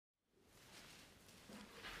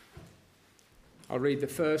I'll read the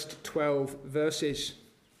first 12 verses.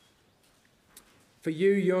 For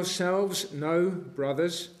you yourselves know,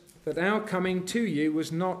 brothers, that our coming to you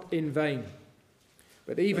was not in vain.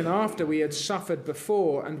 But even after we had suffered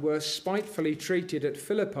before and were spitefully treated at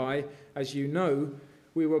Philippi, as you know,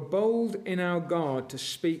 we were bold in our God to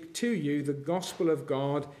speak to you the gospel of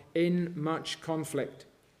God in much conflict.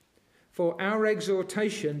 For our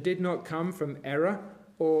exhortation did not come from error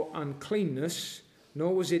or uncleanness,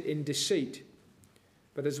 nor was it in deceit.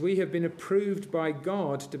 But as we have been approved by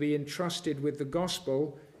God to be entrusted with the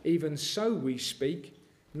gospel, even so we speak,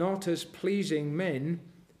 not as pleasing men,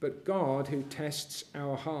 but God who tests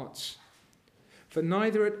our hearts. For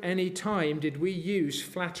neither at any time did we use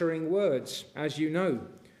flattering words, as you know,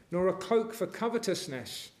 nor a cloak for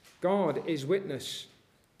covetousness. God is witness.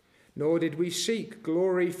 Nor did we seek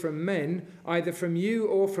glory from men, either from you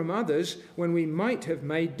or from others, when we might have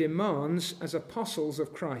made demands as apostles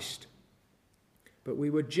of Christ. But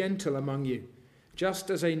we were gentle among you,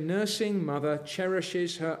 just as a nursing mother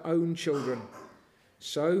cherishes her own children.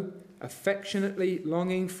 So, affectionately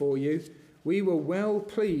longing for you, we were well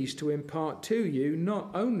pleased to impart to you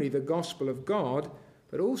not only the gospel of God,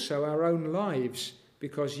 but also our own lives,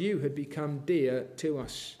 because you had become dear to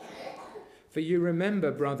us. For you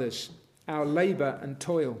remember, brothers, our labour and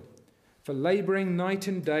toil. For labouring night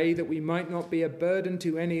and day, that we might not be a burden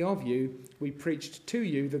to any of you, we preached to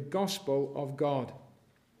you the gospel of God.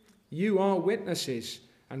 You are witnesses,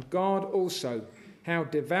 and God also, how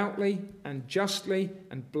devoutly and justly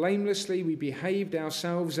and blamelessly we behaved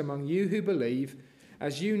ourselves among you who believe,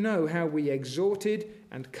 as you know how we exhorted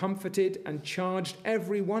and comforted and charged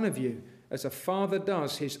every one of you, as a father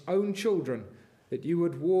does his own children, that you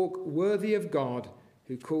would walk worthy of God,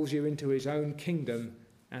 who calls you into his own kingdom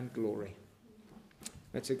and glory.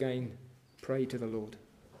 Let's again pray to the Lord.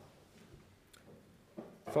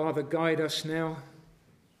 Father, guide us now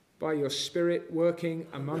by your Spirit working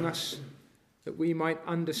among us, that we might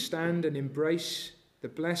understand and embrace the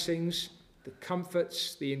blessings, the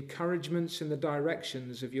comforts, the encouragements and the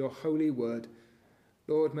directions of your holy word.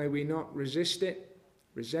 Lord, may we not resist it,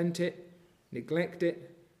 resent it, neglect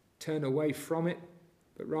it, turn away from it,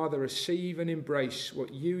 but rather receive and embrace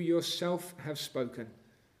what you yourself have spoken.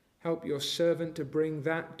 Help your servant to bring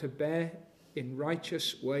that to bear in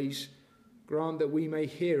righteous ways. Grant that we may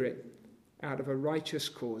hear it out of a righteous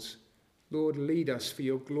cause. Lord, lead us for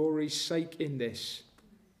your glory's sake in this.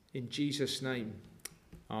 In Jesus' name,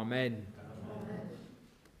 amen.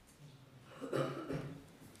 Amen.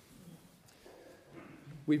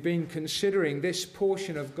 We've been considering this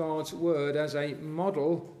portion of God's word as a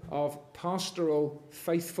model of pastoral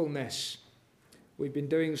faithfulness. We've been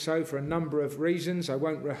doing so for a number of reasons. I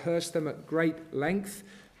won't rehearse them at great length,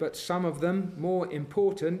 but some of them, more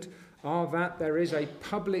important, are that there is a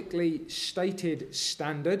publicly stated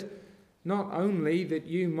standard, not only that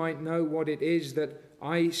you might know what it is that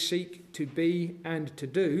I seek to be and to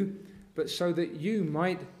do, but so that you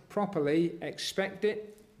might properly expect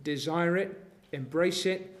it, desire it, embrace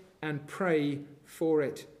it, and pray for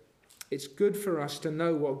it. It's good for us to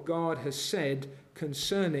know what God has said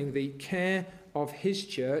concerning the care of his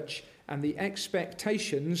church and the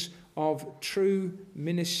expectations of true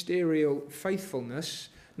ministerial faithfulness,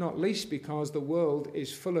 not least because the world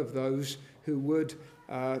is full of those who would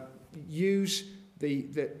use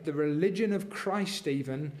the religion of Christ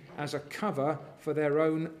even as a cover for their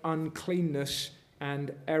own uncleanness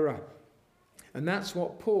and error. And that's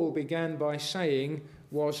what Paul began by saying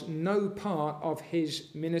was no part of his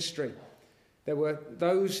ministry. There were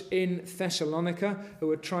those in Thessalonica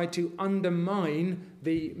who had tried to undermine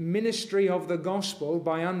the ministry of the gospel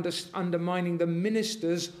by undermining the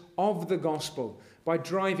ministers of the gospel, by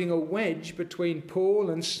driving a wedge between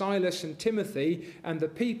Paul and Silas and Timothy and the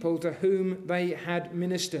people to whom they had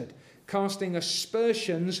ministered, casting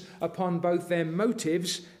aspersions upon both their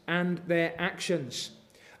motives and their actions.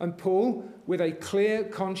 And Paul, with a clear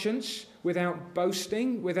conscience, without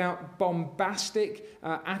boasting, without bombastic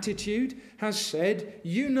attitude, has said,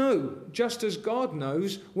 you know, just as God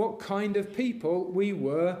knows, what kind of people we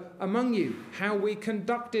were among you, how we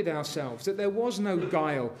conducted ourselves, that there was no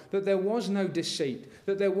guile, that there was no deceit,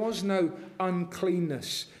 that there was no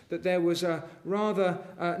uncleanness, that there was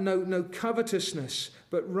no covetousness,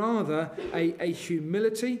 but rather a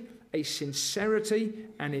humility, a sincerity,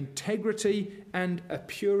 an integrity, and a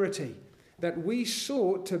purity, that we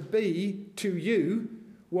sought to be to you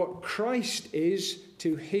what Christ is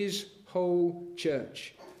to his whole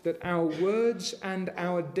church, that our words and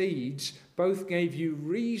our deeds both gave you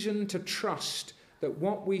reason to trust that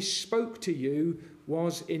what we spoke to you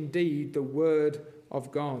was indeed the word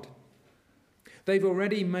of God. They've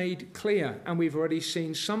already made clear, and we've already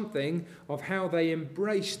seen something of how they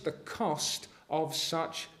embraced the cost of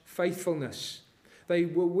such faithfulness. They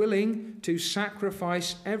were willing to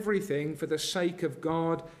sacrifice everything for the sake of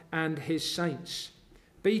God and his saints.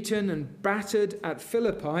 Beaten and battered at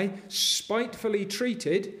Philippi, spitefully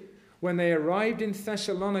treated, when they arrived in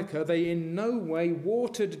Thessalonica, they in no way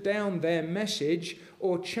watered down their message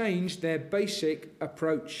or changed their basic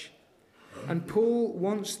approach. And Paul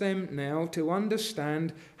wants them now to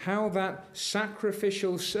understand how that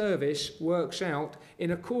sacrificial service works out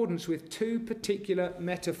in accordance with two particular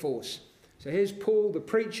metaphors. So here's Paul, the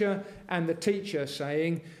preacher and the teacher,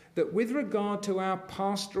 saying that with regard to our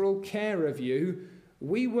pastoral care of you,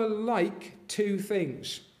 we were like two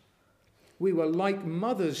things. We were like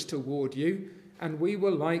mothers toward you, and we were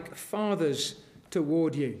like fathers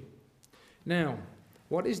toward you. Now,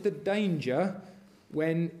 what is the danger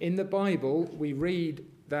when in the Bible we read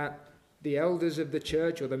that the elders of the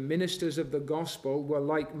church or the ministers of the gospel were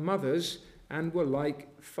like mothers and were like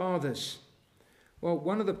fathers? Well,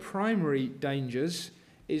 one of the primary dangers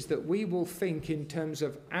is that we will think in terms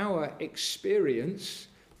of our experience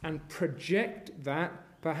and project that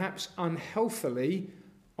perhaps unhealthily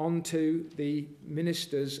onto the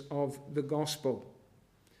ministers of the gospel.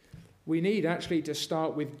 We need actually to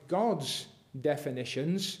start with God's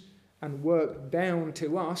definitions and work down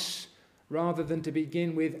to us rather than to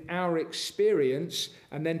begin with our experience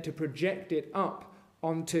and then to project it up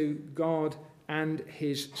onto God and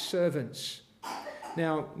his servants.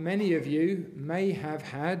 Now, many of you may have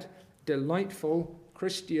had delightful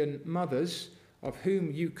Christian mothers of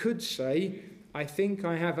whom you could say, I think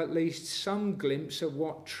I have at least some glimpse of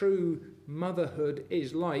what true motherhood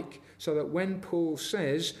is like, so that when Paul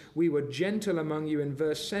says, we were gentle among you in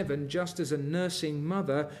verse 7, just as a nursing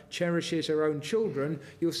mother cherishes her own children,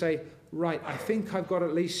 you'll say, right, I think I've got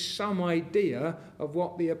at least some idea of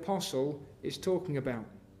what the apostle is talking about.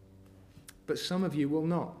 But some of you will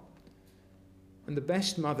not. And the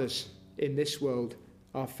best mothers in this world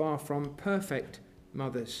are far from perfect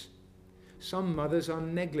mothers. Some mothers are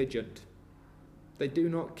negligent. They do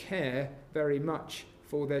not care very much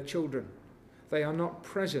for their children. They are not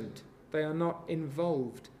present. They are not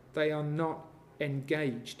involved. They are not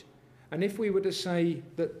engaged. And if we were to say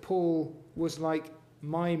that Paul was like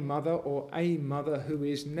my mother or a mother who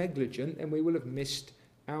is negligent, then we will have missed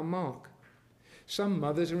our mark. Some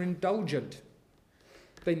mothers are indulgent.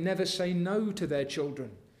 They never say no to their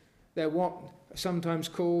children. They're what are sometimes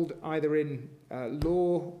called, either in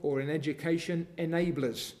law or in education,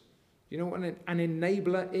 enablers. You know what an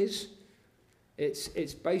enabler is?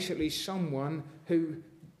 It's basically someone who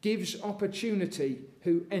gives opportunity,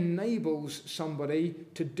 who enables somebody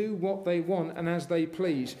to do what they want and as they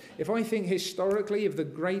please. If I think historically of the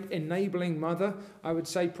great enabling mother, I would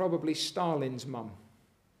say probably Stalin's mum.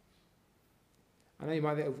 I know you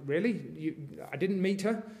might think, really? I didn't meet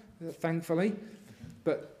her, thankfully.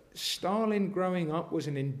 But Stalin growing up was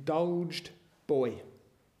an indulged boy.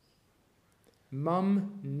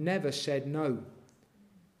 Mum never said no.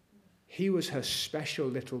 He was her special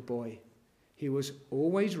little boy. He was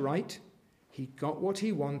always right. He got what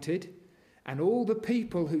he wanted. And all the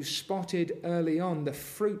people who spotted early on the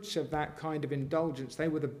fruits of that kind of indulgence, they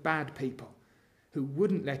were the bad people who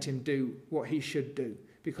wouldn't let him do what he should do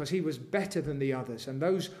because he was better than the others. And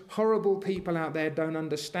those horrible people out there don't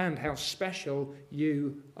understand how special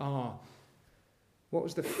you are. What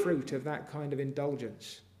was the fruit of that kind of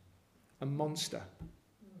indulgence? A monster.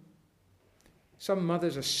 Some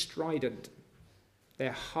mothers are strident.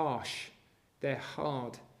 They're harsh. They're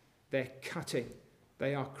hard. They're cutting.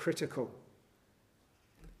 They are critical.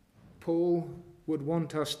 Paul would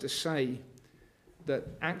want us to say that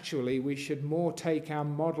actually we should more take our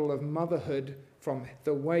model of motherhood from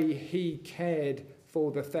the way he cared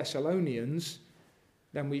for the Thessalonians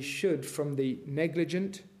than we should from the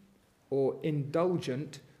negligent or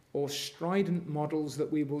indulgent or strident models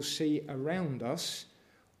that we will see around us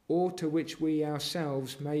or to which we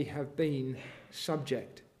ourselves may have been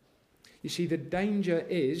subject. You see, the danger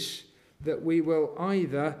is that we will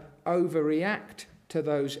either overreact to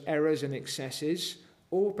those errors and excesses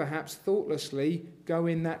or perhaps thoughtlessly go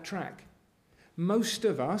in that track. Most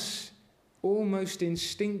of us, almost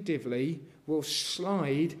instinctively, will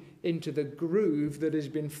slide into the groove that has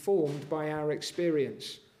been formed by our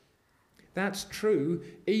experience. That's true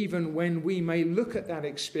even when we may look at that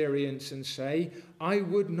experience and say, I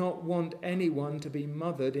would not want anyone to be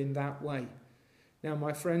mothered in that way. Now,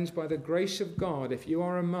 my friends, by the grace of God, if you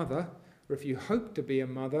are a mother, or if you hope to be a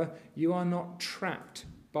mother, you are not trapped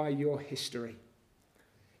by your history.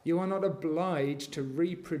 You are not obliged to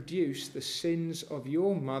reproduce the sins of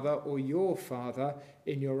your mother or your father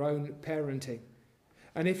in your own parenting.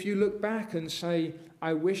 And if you look back and say,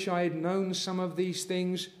 I wish I had known some of these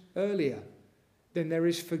things earlier, then there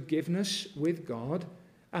is forgiveness with God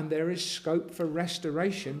and there is scope for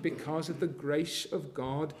restoration because of the grace of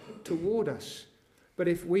God toward us. But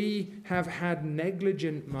if we have had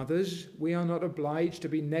negligent mothers, we are not obliged to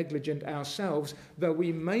be negligent ourselves, though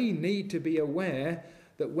we may need to be aware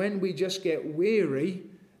that when we just get weary,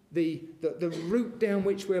 the route down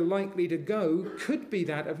which we're likely to go could be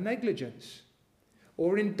that of negligence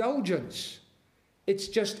or indulgence. It's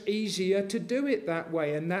just easier to do it that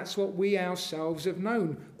way, and that's what we ourselves have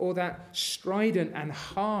known. Or that strident and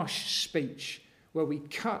harsh speech where we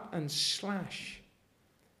cut and slash.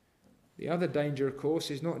 The other danger, of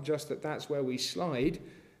course, is not just that that's where we slide,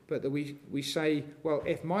 but that we say, well,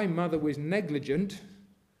 if my mother was negligent,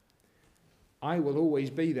 I will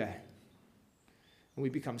always be there. And we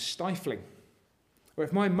become stifling. Or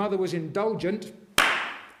if my mother was indulgent,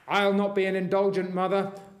 I'll not be an indulgent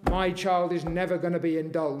mother. My child is never going to be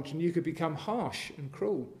indulged. And you could become harsh and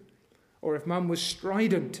cruel. Or if mum was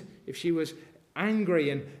strident, if she was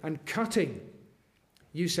angry and cutting,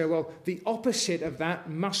 you say, well, the opposite of that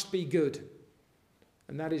must be good.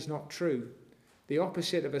 And that is not true. The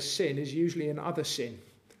opposite of a sin is usually an other sin.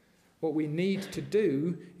 What we need to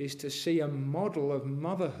do is to see a model of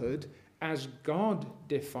motherhood as God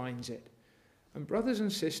defines it. And brothers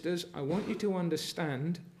and sisters, I want you to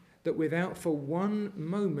understand that without for one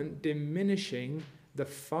moment diminishing the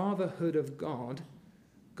fatherhood of God,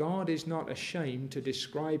 God is not ashamed to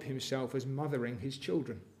describe himself as mothering his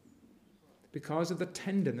children because of the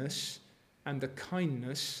tenderness and the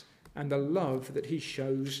kindness and the love that he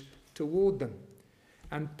shows toward them.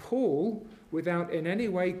 And Paul, without in any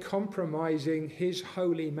way compromising his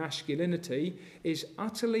holy masculinity, is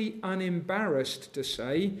utterly unembarrassed to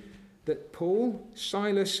say that Paul,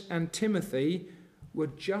 Silas, and Timothy were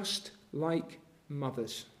just like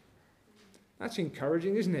mothers. That's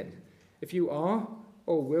encouraging, isn't it? If you are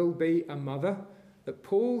or will be a mother, that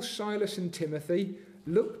Paul, Silas, and Timothy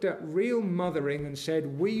looked at real mothering and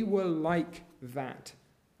said, we were like that.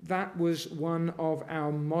 That was one of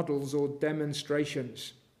our models or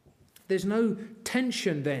demonstrations. There's no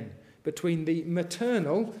tension then between the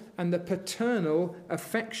maternal and the paternal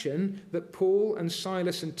affection that Paul and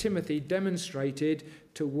Silas and Timothy demonstrated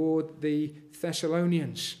toward the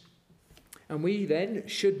Thessalonians. And we then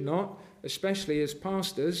should not, especially as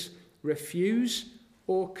pastors, refuse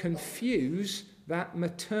or confuse that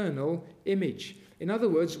maternal image. In other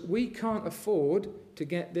words, we can't afford to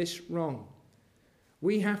get this wrong.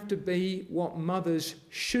 We have to be what mothers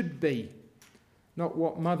should be, not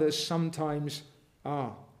what mothers sometimes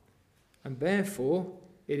are. And therefore,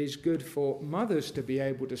 it is good for mothers to be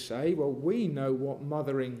able to say, well, we know what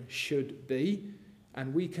mothering should be,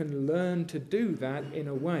 and we can learn to do that in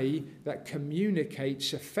a way that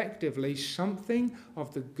communicates effectively something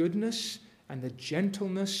of the goodness and the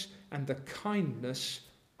gentleness and the kindness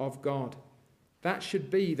of God. That should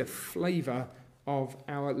be the flavour of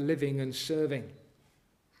our living and serving.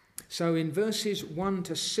 So in verses 1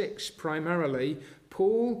 to 6 primarily,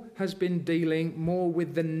 Paul has been dealing more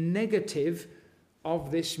with the negative of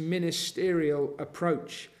this ministerial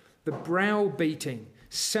approach, the browbeating,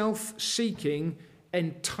 self-seeking,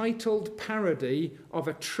 entitled parody of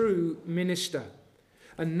a true minister.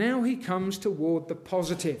 And now he comes toward the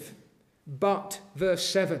positive. But, verse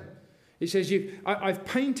 7, he says, I've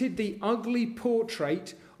painted the ugly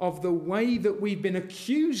portrait of the way that we've been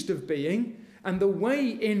accused of being, and the way,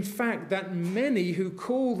 in fact, that many who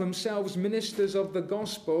call themselves ministers of the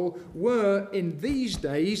gospel were in these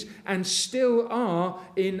days and still are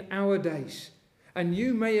in our days. And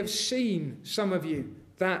you may have seen, some of you,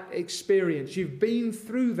 that experience. You've been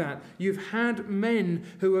through that. You've had men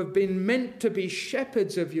who have been meant to be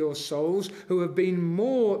shepherds of your souls, who have been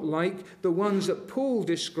more like the ones that Paul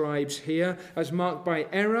describes here as marked by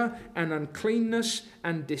error and uncleanness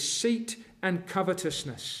and deceit and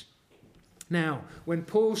covetousness. Now, when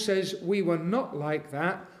Paul says we were not like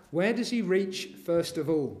that, where does he reach first of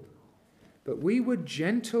all? But we were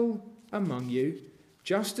gentle among you,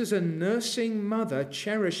 just as a nursing mother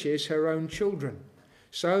cherishes her own children.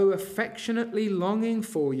 So affectionately longing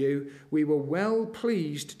for you, we were well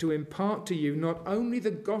pleased to impart to you not only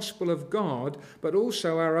the gospel of God, but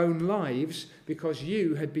also our own lives, because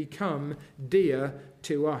you had become dear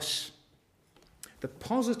to us. The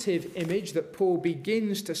positive image that Paul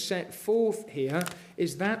begins to set forth here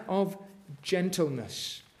is that of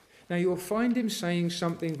gentleness. Now you'll find him saying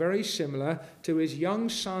something very similar to his young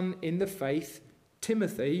son in the faith,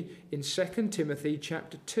 Timothy in 2 Timothy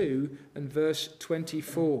chapter 2 and verse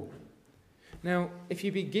 24. Now, if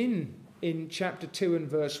you begin in chapter 2 and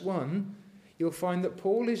verse 1, you'll find that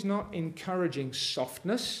Paul is not encouraging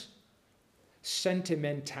softness,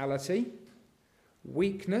 sentimentality,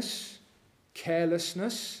 weakness,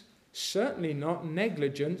 carelessness, certainly not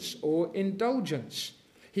negligence or indulgence.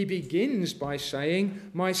 He begins by saying,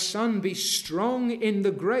 "My son, be strong in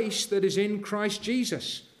the grace that is in Christ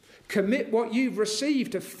Jesus. Commit what you've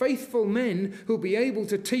received to faithful men who'll be able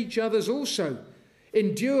to teach others also.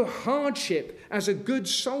 Endure hardship as a good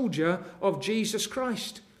soldier of Jesus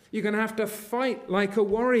Christ." You're going to have to fight like a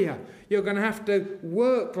warrior. You're going to have to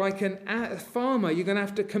work like a farmer. You're going to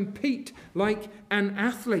have to compete like an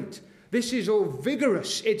athlete. This is all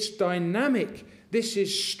vigorous. It's dynamic. This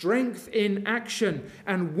is strength in action.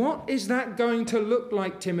 And what is that going to look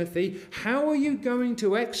like, Timothy? How are you going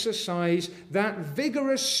to exercise that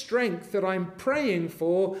vigorous strength that I'm praying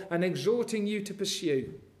for and exhorting you to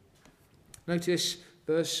pursue? Notice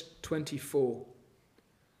verse 24.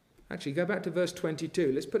 Actually, go back to verse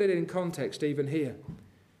 22. Let's put it in context even here.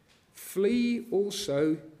 Flee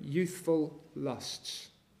also youthful lusts.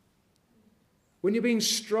 When you're being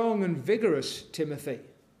strong and vigorous, Timothy,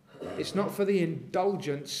 it's not for the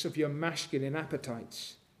indulgence of your masculine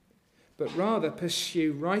appetites, but rather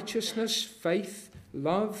pursue righteousness, faith,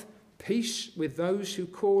 love, peace with those who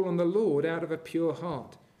call on the Lord out of a pure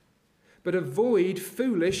heart. But avoid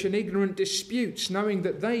foolish and ignorant disputes, knowing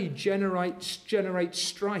that they generate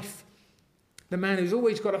strife. The man who's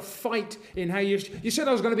always got a fight in how you said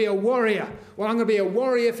I was going to be a warrior. Well, I'm going to be a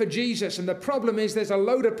warrior for Jesus. And the problem is there's a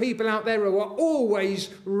load of people out there who are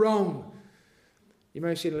always wrong. You may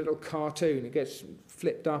have seen a little cartoon. It gets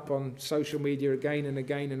flipped up on social media again and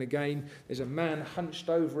again and again. There's a man hunched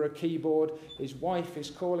over a keyboard. His wife is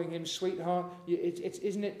calling him, "Sweetheart,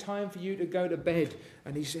 isn't it time for you to go to bed?"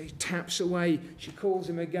 And he taps away. She calls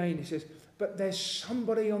him again. He says, "But there's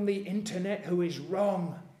somebody on the internet who is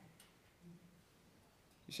wrong."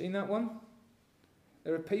 You seen that one?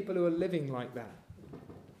 There are people who are living like that.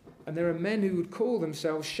 And there are men who would call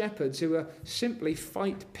themselves shepherds who are simply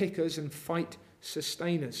fight pickers and fight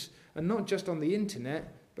sustainers, and not just on the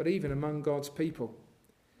internet, but even among God's people.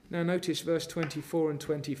 Now notice verse 24 and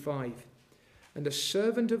 25. "And a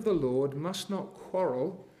servant of the Lord must not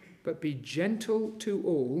quarrel, but be gentle to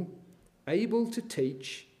all, able to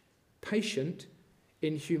teach, patient,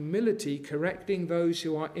 in humility correcting those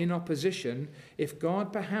who are in opposition, if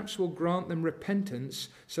God perhaps will grant them repentance,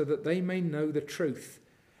 so that they may know the truth,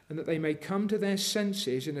 and that they may come to their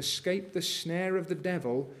senses and escape the snare of the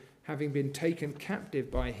devil, having been taken captive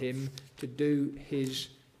by him to do his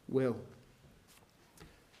will."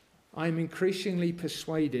 I'm increasingly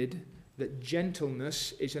persuaded that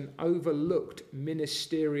gentleness is an overlooked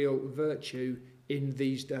ministerial virtue in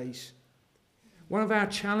these days. One of our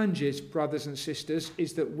challenges, brothers and sisters,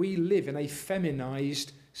 is that we live in a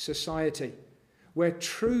feminized society where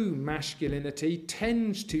true masculinity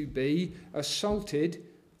tends to be assaulted,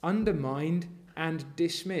 undermined, and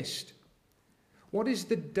dismissed. What is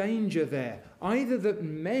the danger there? Either that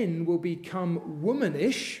men will become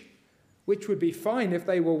womanish, which would be fine if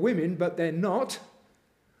they were women, but they're not,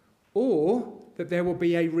 or that there will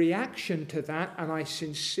be a reaction to that, and I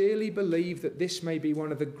sincerely believe that this may be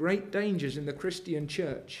one of the great dangers in the Christian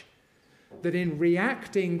church, that in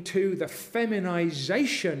reacting to the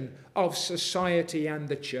feminization of society and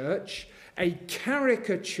the church, a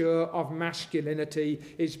caricature of masculinity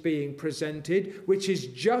is being presented, which is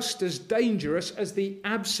just as dangerous as the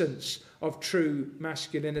absence of true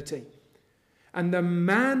masculinity. And the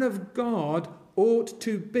man of God ought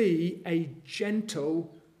to be a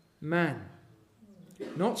gentle man.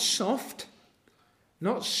 Not soft,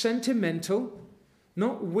 not sentimental,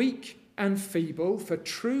 not weak and feeble, for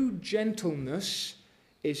true gentleness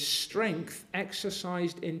is strength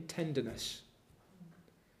exercised in tenderness.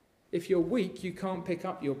 If you're weak, you can't pick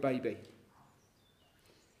up your baby.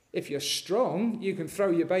 If you're strong, you can throw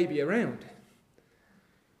your baby around.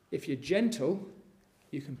 If you're gentle,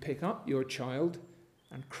 you can pick up your child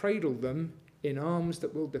and cradle them in arms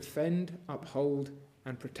that will defend, uphold,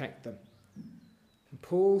 and protect them. And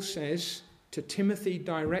Paul says to Timothy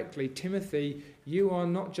directly, Timothy, you are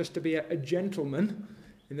not just to be a gentleman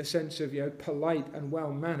in the sense of polite and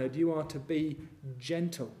well-mannered. You are to be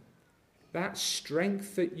gentle. That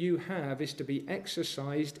strength that you have is to be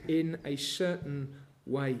exercised in a certain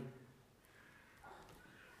way.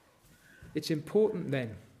 It's important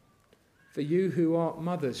then for you who are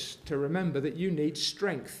mothers to remember that you need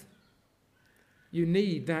strength. You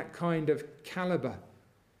need that kind of caliber.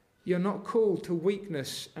 You're not called to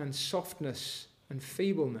weakness and softness and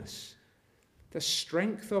feebleness. The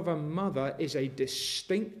strength of a mother is a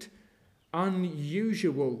distinct,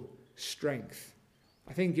 unusual strength.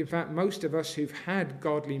 I think, in fact, most of us who've had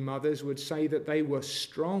godly mothers would say that they were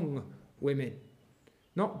strong women.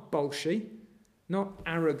 Not bolshy, not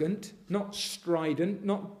arrogant, not strident,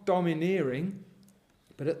 not domineering,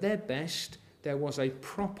 but at their best, there was a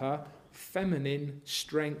proper feminine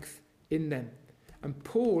strength in them. And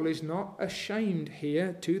Paul is not ashamed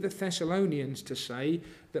here to the Thessalonians to say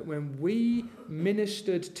that when we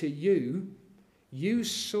ministered to you, you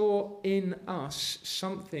saw in us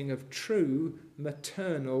something of true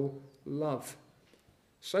maternal love.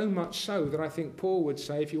 So much so that I think Paul would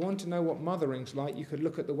say, if you want to know what mothering's like, you could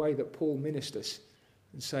look at the way that Paul ministers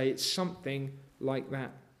and say it's something like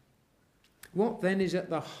that. What then is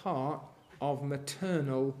at the heart of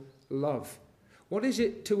maternal love? What is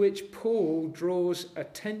it to which Paul draws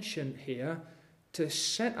attention here to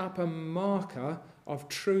set up a marker of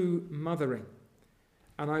true mothering?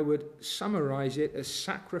 And I would summarize it as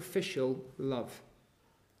sacrificial love.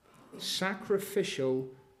 Sacrificial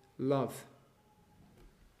love.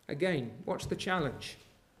 Again, what's the challenge?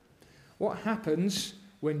 What happens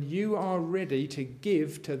when you are ready to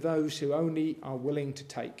give to those who only are willing to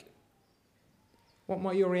take? What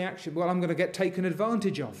might your reaction? Well, I'm going to get taken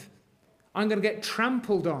advantage of. I'm going to get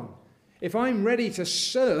trampled on. If I'm ready to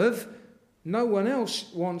serve, no one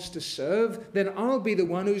else wants to serve, then I'll be the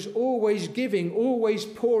one who's always giving, always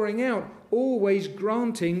pouring out, always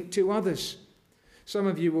granting to others. Some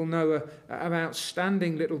of you will know an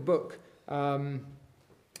outstanding little book,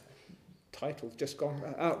 title's just gone,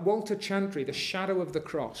 Walter Chantry, The Shadow of the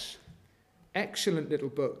Cross. Excellent little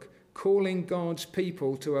book, calling God's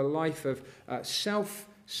people to a life of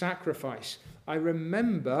self-sacrifice. I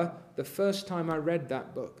remember the first time I read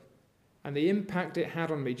that book and the impact it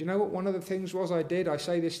had on me. Do you know what one of the things was I did? I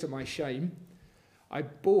say this to my shame. I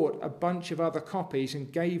bought a bunch of other copies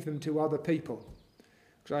and gave them to other people.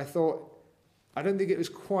 Because I thought, I don't think it was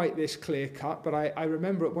quite this clear cut, but I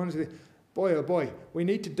remember at one of the, boy, oh boy, we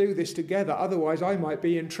need to do this together, otherwise I might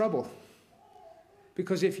be in trouble.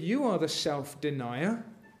 Because if you are the self-denier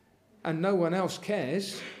and no one else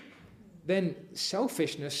cares, then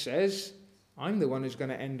selfishness says, I'm the one who's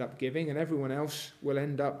going to end up giving and everyone else will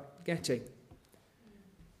end up getting.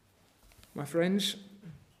 My friends,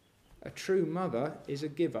 a true mother is a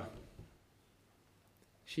giver.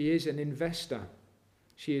 She is an investor.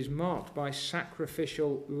 She is marked by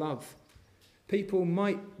sacrificial love. People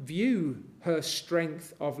might view her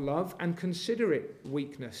strength of love and consider it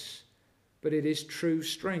weakness, but it is true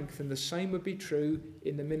strength, and the same would be true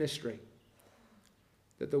in the ministry.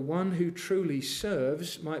 That the one who truly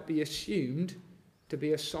serves might be assumed to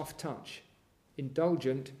be a soft touch,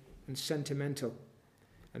 indulgent and sentimental.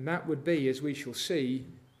 And that would be, as we shall see,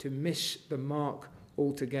 to miss the mark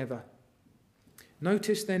altogether.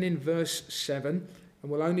 Notice then in verse 7,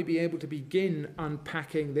 and we'll only be able to begin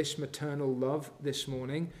unpacking this maternal love this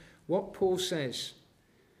morning, what Paul says,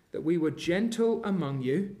 that we were gentle among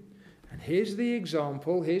you, and here's the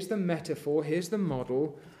example, here's the metaphor, here's the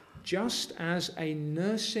model, just as a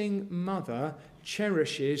nursing mother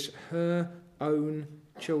cherishes her own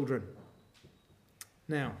children.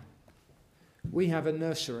 Now, we have a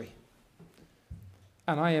nursery.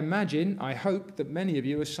 And I hope that many of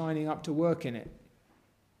you are signing up to work in it.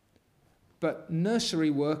 But nursery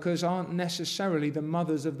workers aren't necessarily the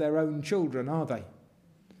mothers of their own children, are they?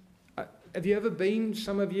 Have you ever been,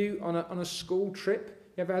 some of you, on a school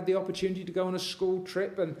trip? You ever had the opportunity to go on a school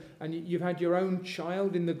trip and you've had your own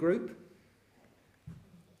child in the group?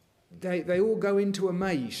 They all go into a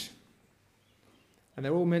maze. And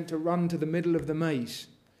they're all meant to run to the middle of the maze.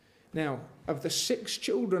 Now, of the 6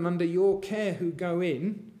 children under your care who go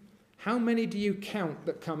in, how many do you count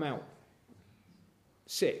that come out?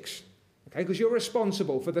 6. Okay, because you're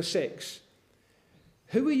responsible for the 6.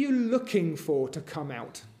 Who are you looking for to come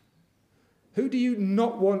out? Who do you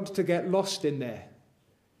not want to get lost in there?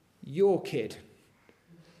 Your kid.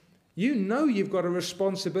 You know you've got a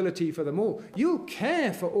responsibility for them all. You'll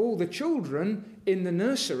care for all the children in the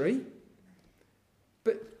nursery.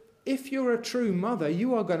 But if you're a true mother,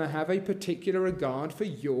 you are going to have a particular regard for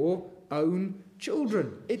your own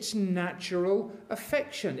children. It's natural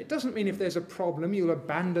affection. It doesn't mean if there's a problem, you'll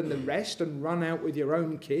abandon the rest and run out with your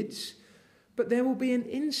own kids. But there will be an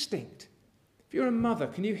instinct. If you're a mother,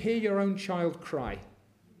 can you hear your own child cry?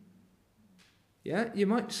 Yeah, you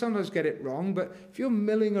might sometimes get it wrong, but if you're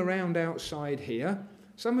milling around outside here,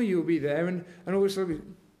 some of you will be there and all of a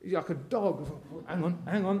sudden, like a dog,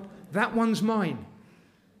 hang on, that one's mine.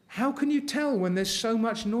 How can you tell when there's so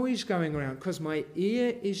much noise going around? Because my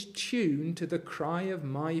ear is tuned to the cry of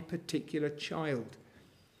my particular child.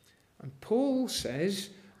 And Paul says,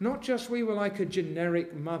 not just we were like a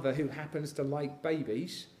generic mother who happens to like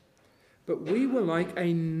babies, but we were like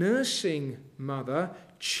a nursing mother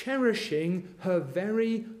cherishing her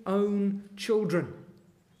very own children.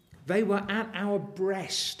 They were at our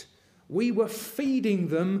breast. We were feeding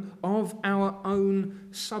them of our own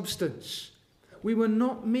substance. We were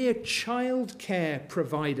not mere childcare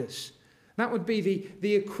providers. That would be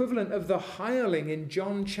the equivalent of the hireling in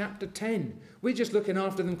John chapter 10. We're just looking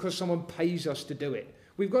after them because someone pays us to do it.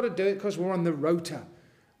 We've got to do it because we're on the rota.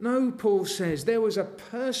 No, Paul says, there was a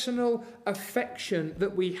personal affection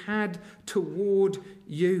that we had toward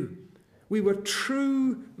you. We were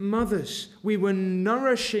true mothers. We were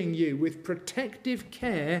nourishing you with protective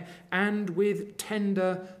care and with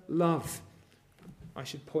tender love. I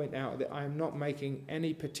should point out that I am not making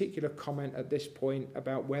any particular comment at this point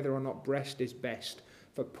about whether or not breast is best.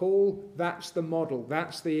 For Paul, that's the model,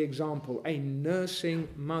 that's the example, a nursing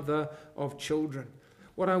mother of children.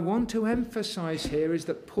 What I want to emphasize here is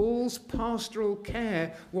that Paul's pastoral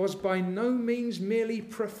care was by no means merely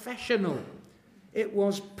professional. It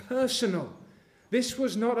was personal. This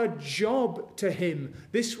was not a job to him.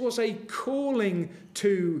 This was a calling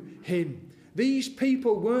to him. These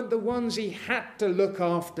people weren't the ones he had to look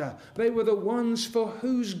after. They were the ones for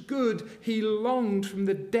whose good he longed from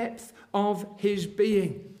the depth of his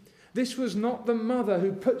being. This was not the mother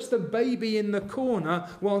who puts the baby in the corner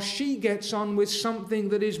while she gets on with something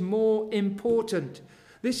that is more important.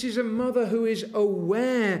 This is a mother who is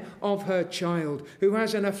aware of her child, who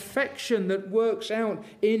has an affection that works out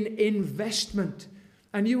in investment.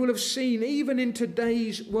 And you will have seen, even in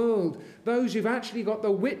today's world, those who've actually got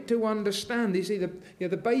the wit to understand. You see,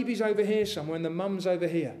 the baby's over here somewhere and the mum's over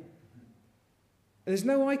here. There's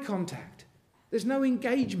no eye contact. There's no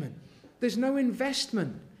engagement. There's no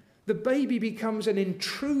investment. The baby becomes an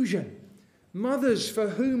intrusion. Mothers for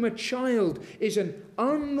whom a child is an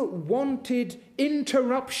unwanted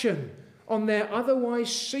interruption on their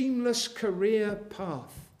otherwise seamless career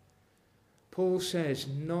path. Paul says,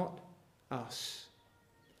 not us.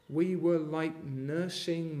 We were like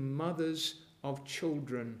nursing mothers of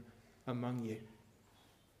children among you.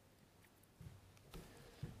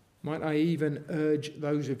 Might I even urge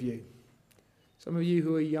those of you, some of you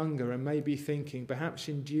who are younger and may be thinking, perhaps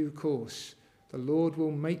in due course, the Lord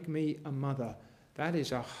will make me a mother. That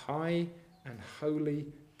is a high and holy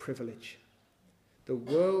privilege. The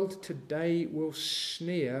world today will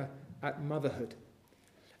sneer at motherhood,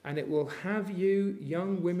 and it will have you,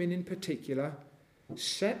 young women in particular,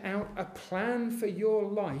 set out a plan for your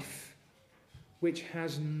life which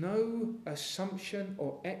has no assumption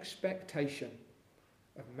or expectation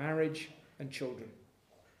of marriage and children.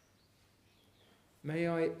 May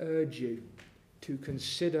I urge you to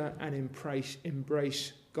consider and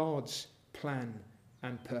embrace God's plan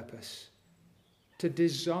and purpose. To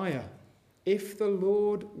desire, if the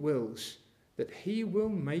Lord wills, that he will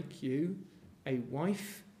make you a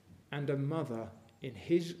wife and a mother in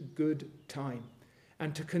his good time.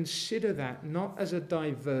 And to consider that not as a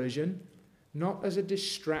diversion, not as a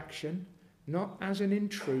distraction, not as an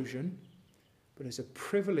intrusion, but as a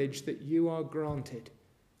privilege that you are granted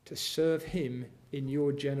to serve him in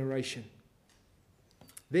your generation.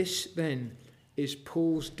 This, then, is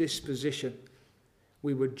Paul's disposition.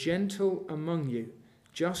 We were gentle among you,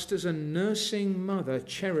 just as a nursing mother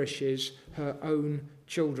cherishes her own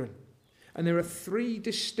children. And there are three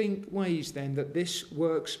distinct ways, then, that this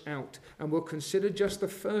works out. And we'll consider just the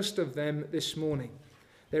first of them this morning.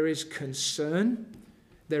 There is concern,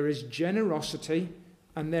 there is generosity,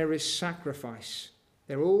 and there is sacrifice.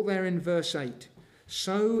 They're all there in verse 8.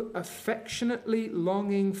 So affectionately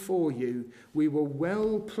longing for you, we were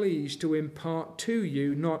well pleased to impart to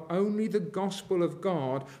you not only the gospel of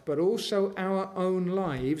God, but also our own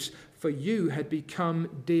lives, for you had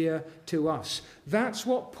become dear to us. That's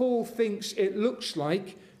what Paul thinks it looks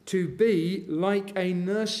like to be like a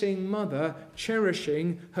nursing mother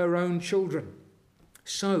cherishing her own children.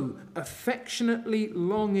 So, affectionately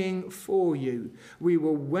longing for you, we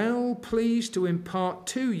were well pleased to impart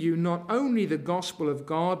to you not only the gospel of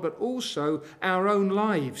God, but also our own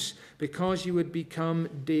lives, because you had become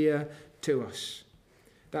dear to us.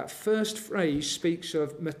 That first phrase speaks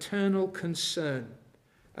of maternal concern,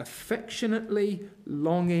 affectionately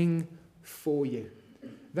longing for you.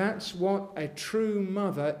 That's what a true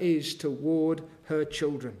mother is toward her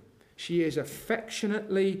children. She is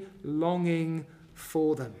affectionately longing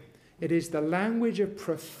for them. It is the language of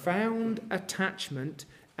profound attachment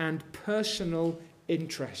and personal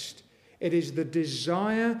interest. It is the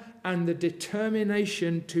desire and the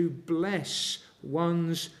determination to bless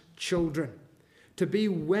one's children, to be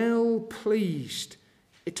well pleased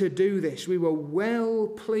to do this. We were well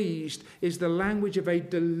pleased is the language of a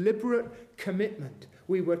deliberate commitment.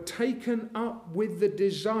 We were taken up with the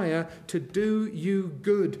desire to do you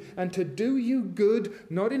good, and to do you good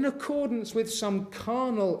not in accordance with some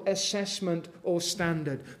carnal assessment or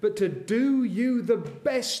standard, but to do you the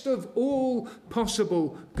best of all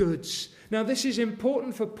possible goods. Now, this is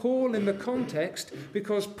important for Paul in the context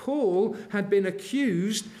because Paul had been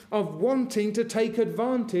accused of wanting to take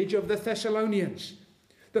advantage of the Thessalonians.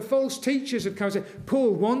 The false teachers had come and said,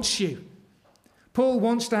 Paul wants you. Paul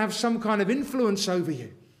wants to have some kind of influence over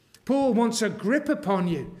you. Paul wants a grip upon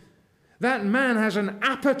you. That man has an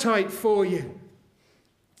appetite for you.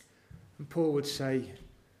 And Paul would say,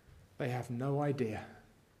 they have no idea.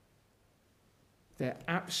 They're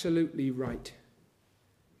absolutely right.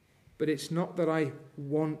 But it's not that I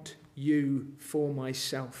want you for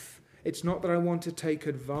myself. It's not that I want to take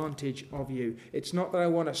advantage of you. It's not that I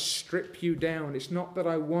want to strip you down. It's not that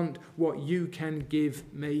I want what you can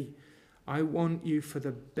give me. I want you for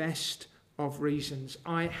the best of reasons.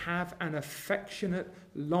 I have an affectionate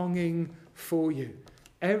longing for you.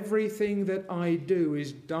 Everything that I do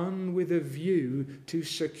is done with a view to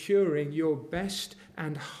securing your best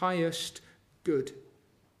and highest good.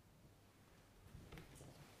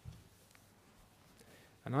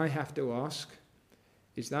 And I have to ask,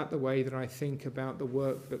 is that the way that I think about the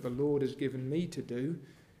work that the Lord has given me to do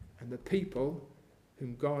and the people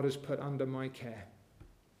whom God has put under my care?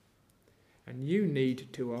 And you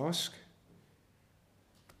need to ask,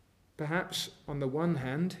 perhaps on the one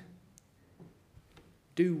hand,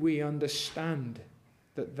 do we understand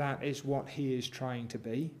that that is what he is trying to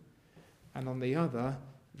be? And on the other,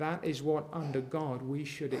 that is what under God we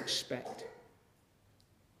should expect.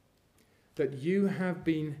 That you have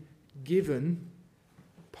been given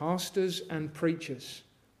pastors and preachers.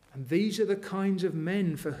 And these are the kinds of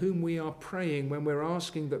men for whom we are praying when we're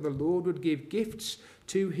asking that the Lord would give gifts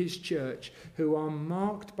to his church, who are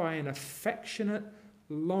marked by an affectionate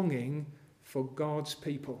longing for God's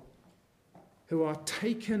people, who are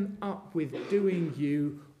taken up with doing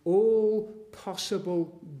you all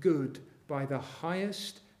possible good by the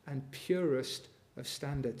highest and purest of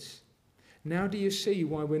standards. Now do you see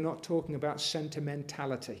why we're not talking about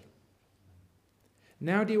sentimentality?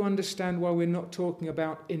 Now do you understand why we're not talking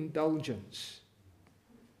about indulgence?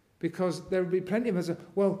 Because there will be plenty of us who say,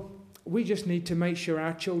 well, we just need to make sure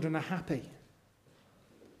our children are happy.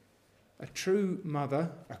 A true mother,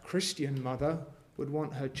 a Christian mother, would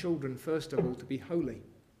want her children, first of all, to be holy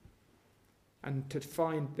and to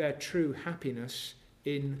find their true happiness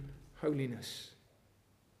in holiness.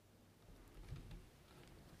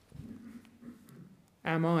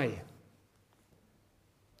 Am I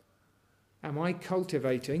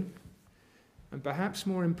cultivating, and perhaps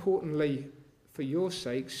more importantly for your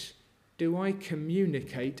sakes, do I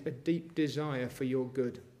communicate a deep desire for your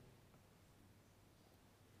good?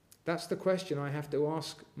 That's the question I have to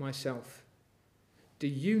ask myself. Do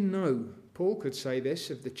you know, Paul could say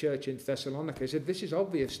this of the church in Thessalonica, he said, this is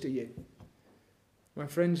obvious to you. My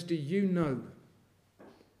friends, do you know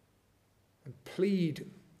and plead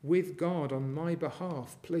with God on my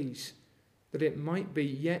behalf, please, that it might be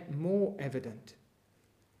yet more evident,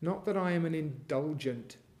 not that I am an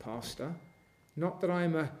indulgent pastor, not that I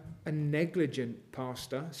am a negligent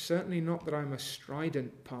pastor, certainly not that I'm a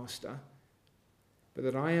strident pastor, but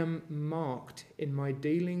that I am marked in my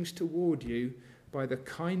dealings toward you by the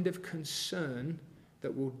kind of concern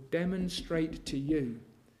that will demonstrate to you,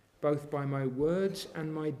 both by my words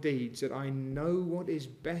and my deeds, that I know what is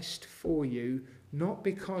best for you, not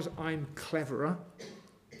because I'm cleverer,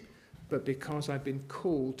 but because I've been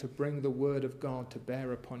called to bring the word of God to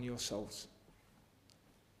bear upon your souls.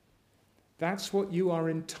 That's what you are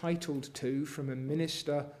entitled to from a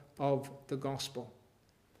minister of the gospel.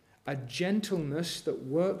 A gentleness that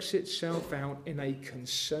works itself out in a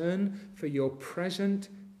concern for your present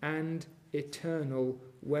and eternal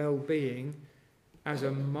well-being as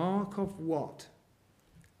a mark of what?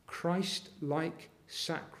 Christ-like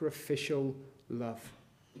sacrificial love.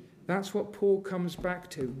 That's what Paul comes back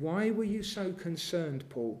to. Why were you so concerned,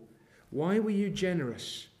 Paul? Why were you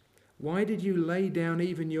generous? Why did you lay down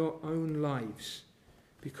even your own lives?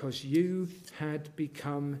 Because you had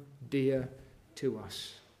become dear to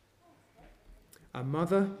us. A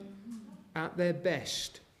mother at their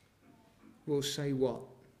best will say what?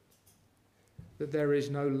 That there is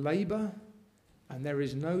no labour and there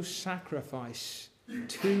is no sacrifice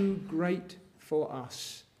too great for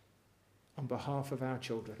us on behalf of our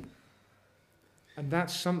children. And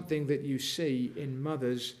that's something that you see in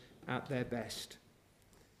mothers at their best.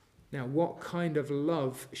 Now, what kind of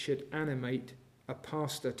love should animate a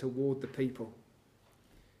pastor toward the people?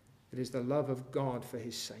 It is the love of God for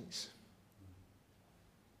his saints.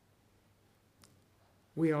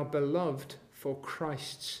 We are beloved for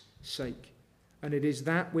Christ's sake, and it is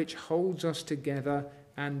that which holds us together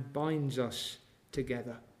and binds us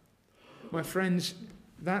together. My friends,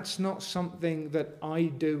 that's not something that I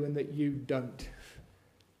do and that you don't.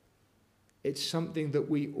 It's something that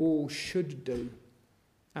we all should do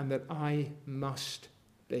and that I must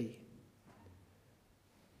be.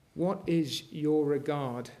 What is your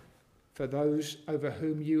regard for those over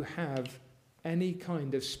whom you have any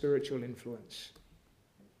kind of spiritual influence?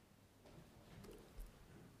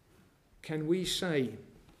 Can we say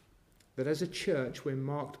that as a church we're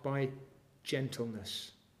marked by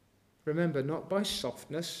gentleness? Remember, not by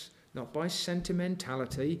softness, not by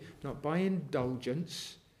sentimentality, not by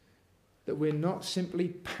indulgence, that we're not simply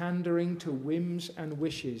pandering to whims and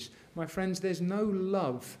wishes. My friends, there's no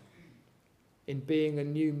love in being a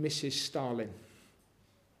new Mrs. Stalin.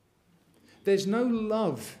 There's no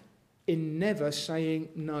love in never saying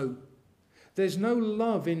no. There's no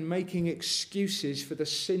love in making excuses for the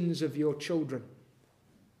sins of your children.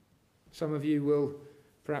 Some of you will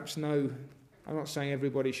perhaps know, I'm not saying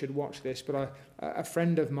everybody should watch this, but a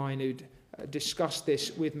friend of mine who'd discussed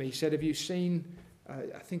this with me said, have you seen,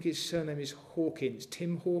 I think his surname is Hawkins,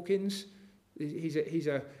 Tim Hawkins? He's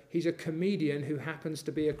a comedian who happens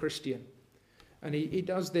to be a Christian. And he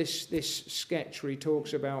does this sketch where he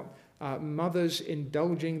talks about mothers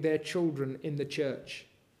indulging their children in the church.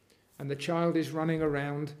 And the child is running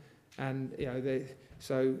around, and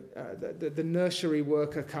the nursery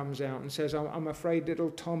worker comes out and says, I'm afraid little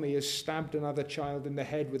Tommy has stabbed another child in the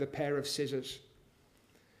head with a pair of scissors.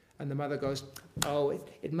 And the mother goes, oh,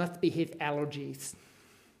 it must be his allergies.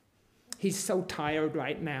 He's so tired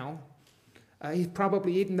right now. He's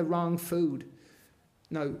probably eaten the wrong food.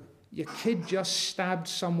 No, your kid just stabbed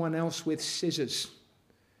someone else with scissors.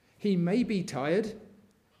 He may be tired.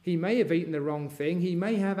 He may have eaten the wrong thing. He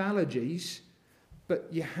may have allergies. But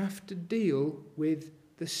you have to deal with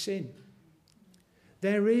the sin.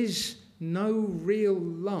 There is no real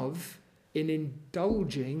love in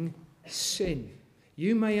indulging sin.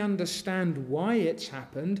 You may understand why it's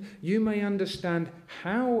happened. You may understand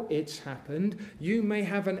how it's happened. You may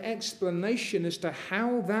have an explanation as to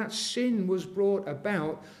how that sin was brought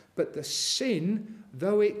about. But the sin,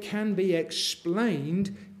 though it can be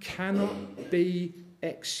explained, cannot be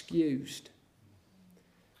excused.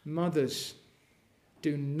 Mothers,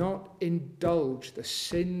 do not indulge the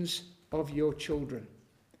sins of your children.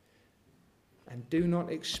 And do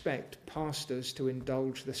not expect pastors to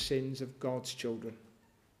indulge the sins of God's children.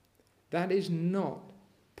 That is not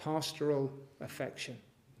pastoral affection.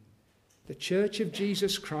 The Church of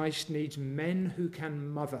Jesus Christ needs men who can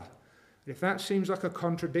mother. If that seems like a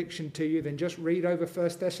contradiction to you, then just read over 1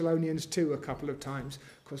 Thessalonians 2 a couple of times,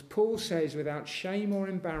 because Paul says without shame or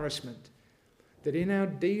embarrassment that in our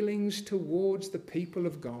dealings towards the people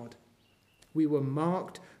of God, we were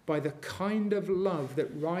marked by the kind of love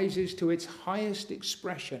that rises to its highest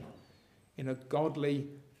expression in a godly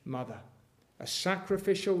mother, a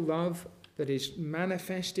sacrificial love that is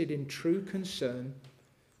manifested in true concern,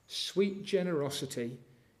 sweet generosity,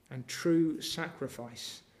 and true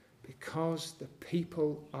sacrifice, because the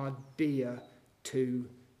people are dear to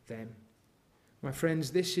them. My friends,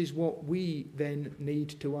 this is what we then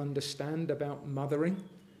need to understand about mothering,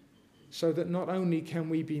 so that not only can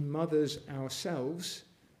we be mothers ourselves,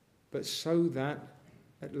 but so that,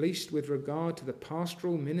 at least with regard to the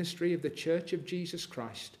pastoral ministry of the Church of Jesus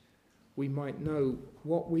Christ, we might know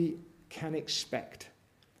what we can expect,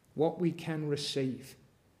 what we can receive,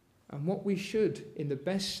 and what we should, in the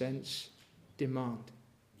best sense, demand.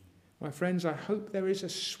 My friends, I hope there is a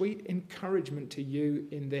sweet encouragement to you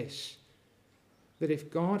in this, that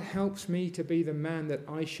if God helps me to be the man that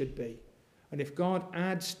I should be, and if God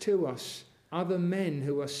adds to us other men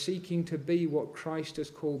who are seeking to be what Christ has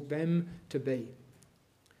called them to be,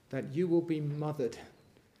 that you will be mothered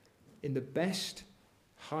in the best,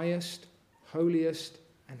 highest, holiest,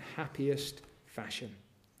 and happiest fashion.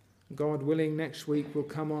 God willing, next week we'll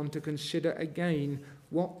come on to consider again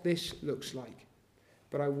what this looks like.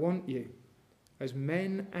 But I want you, as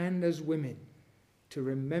men and as women, to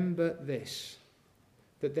remember this,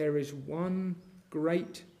 that there is one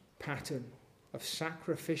great pattern of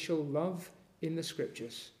sacrificial love in the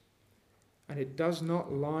Scriptures, and it does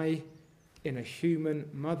not lie in a human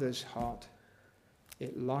mother's heart.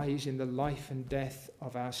 It lies in the life and death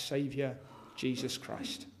of our Saviour, Jesus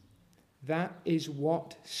Christ. That is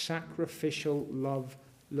what sacrificial love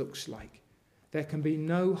looks like. There can be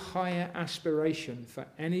no higher aspiration for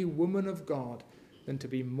any woman of God than to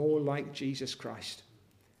be more like Jesus Christ.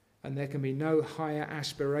 And there can be no higher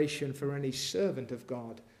aspiration for any servant of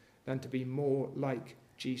God than to be more like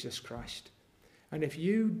Jesus Christ. And if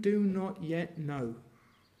you do not yet know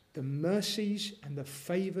the mercies and the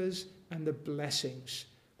favours and the blessings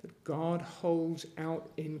that God holds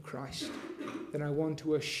out in Christ, then I want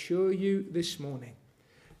to assure you this morning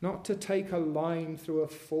not to take a line through a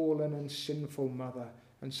fallen and sinful mother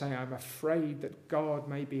and say, I'm afraid that God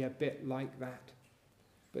may be a bit like that,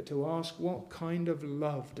 but to ask, what kind of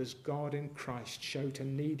love does God in Christ show to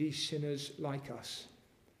needy sinners like us?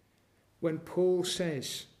 When Paul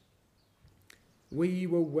says, we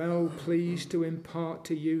were well pleased to impart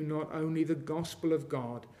to you not only the gospel of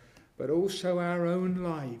God, but also our own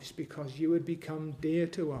lives, because you had become dear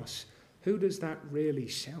to us. Who does that really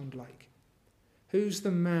sound like? Who's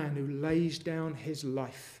the man who lays down his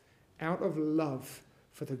life out of love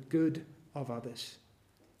for the good of others?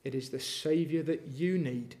 It is the Saviour that you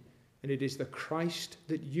need, and it is the Christ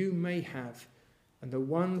that you may have, and the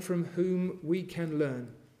one from whom we can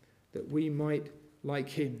learn that we might, like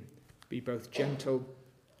him, be both gentle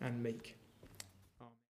and meek.